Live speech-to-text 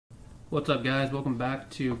What's up, guys? Welcome back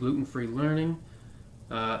to Gluten-Free Learning.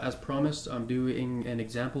 As promised, I'm doing an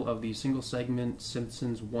example of the single segment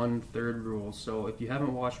Simpson's 1/3 rule. So if you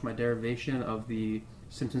haven't watched my derivation of the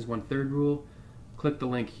Simpson's 1/3 rule, click the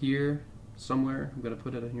link here somewhere. I'm going to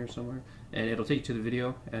put it in here somewhere, and it'll take you to the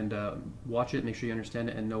video, and watch it, make sure you understand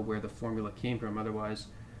it and know where the formula came from. Otherwise,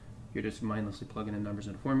 you're just mindlessly plugging in numbers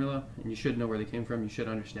in a formula, and you should know where they came from. You should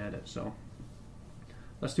understand it. So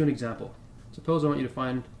let's do an example. Suppose I want you to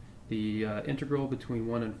find the integral between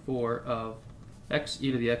 1 and 4 of x e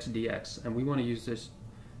to the x dx, and we want to use this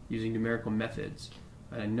using numerical methods.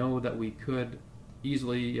 And I know that we could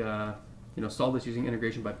easily solve this using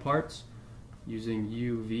integration by parts, using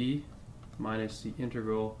uv minus the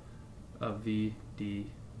integral of v to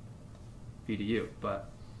u. But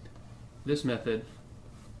this method,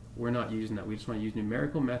 we're not using that. We just want to use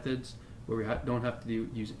numerical methods where we don't have to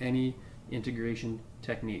use any integration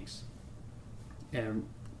techniques. And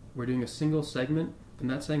we're doing a single segment, and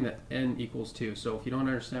that's saying that n equals 2. So if you don't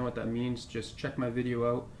understand what that means, just check my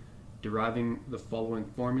video out deriving the following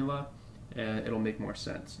formula, and it'll make more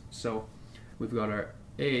sense. So we've got our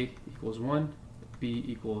a equals 1, b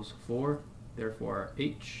equals 4, therefore our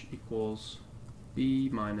h equals b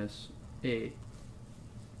minus a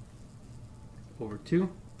over 2,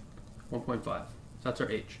 1.5. So that's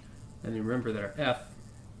our h. And then remember that our f,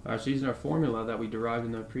 so using our formula that we derived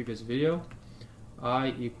in the previous video,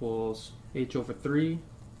 I equals h over 3,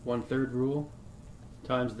 1/3 rule,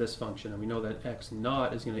 times this function. And we know that x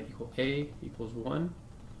naught is going to equal a equals 1.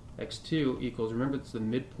 x2 equals, remember it's the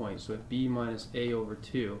midpoint, so b minus a over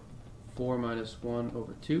 2, 4 minus 1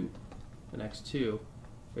 over 2, and x2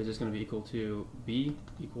 is just going to be equal to b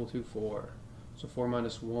equal to 4. So 4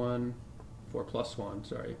 minus 1, 4 plus 1,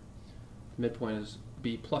 sorry. The midpoint is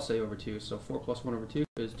b plus a over 2, so 4 plus 1 over 2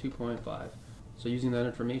 is 2.5. So using that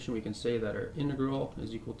information, we can say that our integral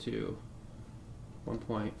is equal to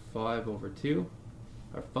 1.5 over 2.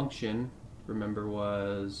 Our function, remember,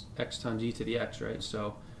 was x times e to the x, right?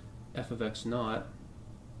 So f of x naught,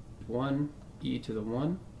 1 e to the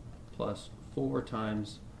 1 plus 4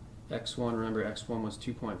 times x1. Remember, x1 was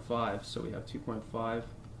 2.5, so we have 2.5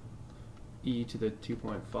 e to the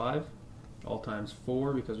 2.5, all times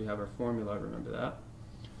 4 because we have our formula, remember that.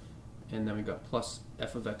 And then we got plus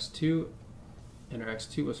f of x2, and our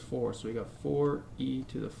x2 was 4, so we got 4 e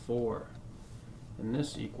to the 4. And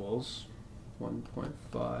this equals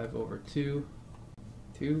 1.5 over 2,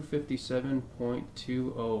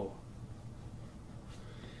 257.20.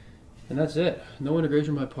 And that's it. No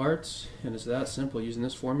integration by parts, and it's that simple. Using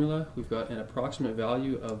this formula, we've got an approximate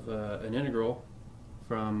value of an integral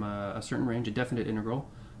from a certain range, a definite integral,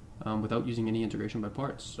 without using any integration by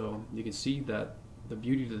parts. So you can see that the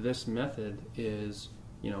beauty to this method is,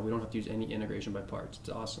 we don't have to use any integration by parts. It's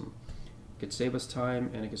awesome. It could save us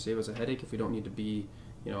time, and it could save us a headache if we don't need to be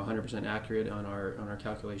 100% accurate on our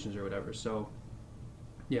calculations or whatever. So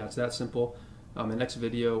yeah, it's that simple. In the next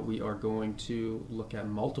video, we are going to look at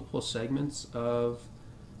multiple segments of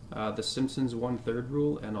the Simpson's 1/3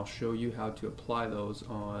 rule, and I'll show you how to apply those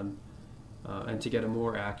on and to get a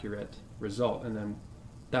more accurate result. And then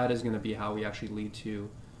that is going to be how we actually lead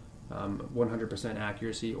to 100%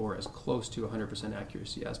 accuracy, or as close to 100%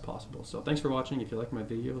 accuracy as possible. So thanks for watching. If you like my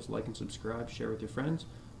videos, like and subscribe, share with your friends,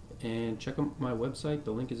 and check out my website.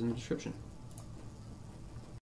 The link is in the description.